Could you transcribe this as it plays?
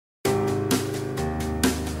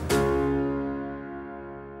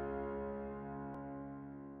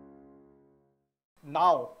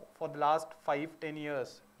now, for the last 5-10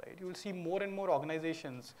 years, right, you will see more and more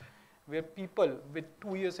organizations where people with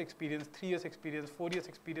 2 years experience, 3 years experience, 4 years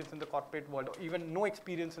experience in the corporate world, or even no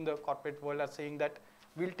experience in the corporate world, are saying that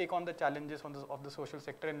we'll take on the challenges of the social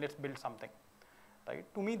sector and let's build something. Right?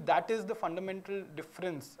 To me, that is the fundamental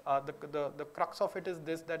difference. The crux of it is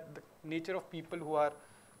this, that the nature of people who are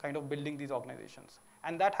kind of building these organizations.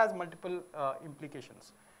 And that has multiple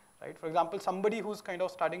implications. Right? For example, somebody who's kind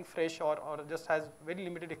of starting fresh or just has very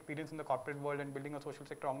limited experience in the corporate world and building a social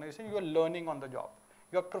sector organization, you are learning on the job.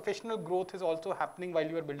 Your professional growth is also happening while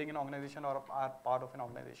you are building an organization or are part of an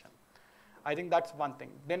organization. I think that's one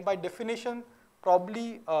thing. Then by definition,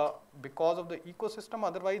 probably because of the ecosystem,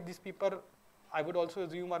 otherwise these people, I would also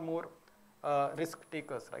assume, are more risk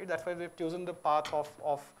takers, right? That's why they've chosen the path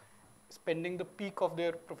of spending the peak of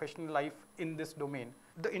their professional life in this domain.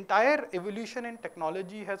 The entire evolution in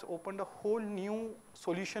technology has opened a whole new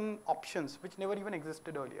solution options which never even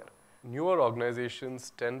existed earlier. Newer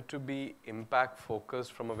organizations tend to be impact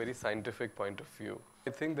focused from a very scientific point of view. I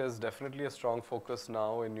think there's definitely a strong focus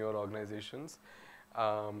now in newer organizations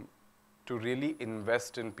to really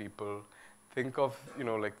invest in people. Think of,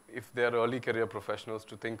 like if they're early career professionals,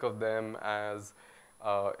 to think of them as,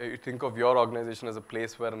 think of your organization as a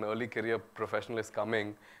place where an early career professional is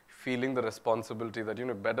coming, feeling the responsibility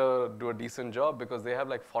that, better do a decent job because they have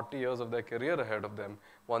like 40 years of their career ahead of them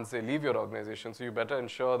once they leave your organization. So you better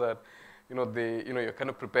ensure that, you're kind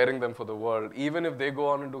of preparing them for the world, even if they go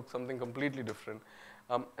on and do something completely different.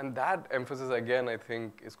 And that emphasis, again, I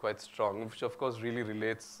think is quite strong, which of course really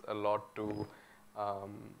relates a lot to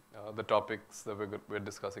the topics that we're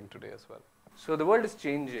discussing today as well. So the world is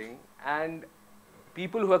changing, and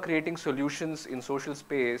people who are creating solutions in social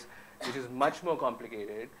space, which is much more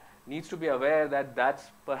complicated, needs to be aware that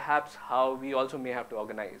that's perhaps how we also may have to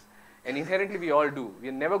organize. And inherently we all do.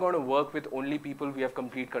 We're never going to work with only people we have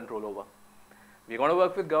complete control over. We're going to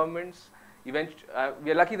work with governments. We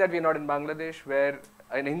are lucky that we're not in Bangladesh, where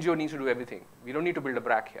an NGO needs to do everything. We don't need to build a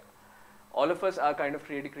BRAC here. All of us are kind of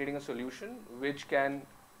creating a solution which can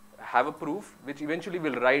have a proof, which eventually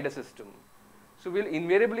will ride a system. So we'll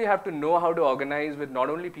invariably have to know how to organize with not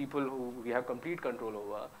only people who we have complete control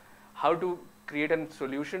over, how to create a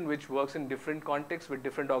solution which works in different contexts with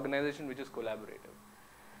different organizations, which is collaborative.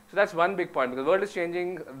 So that's one big point, because the world is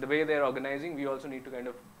changing the way they're organizing. We also need to kind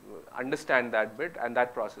of understand that bit and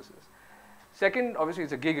that processes. Second, obviously,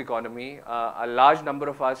 it's a gig economy. A large number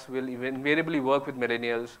of us will invariably work with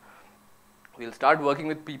millennials. We'll start working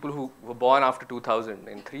with people who were born after 2000.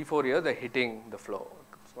 In 3-4 years, they're hitting the floor.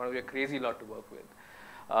 It's going to be a crazy lot to work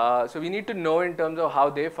with. So we need to know in terms of how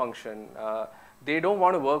they function. They don't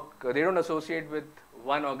want to work, they don't associate with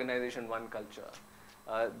one organization, one culture.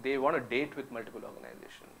 They want to date with multiple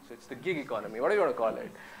organizations. So it's the gig economy, whatever you want to call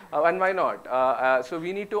it. And why not? So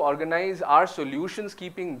we need to organize our solutions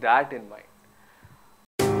keeping that in mind.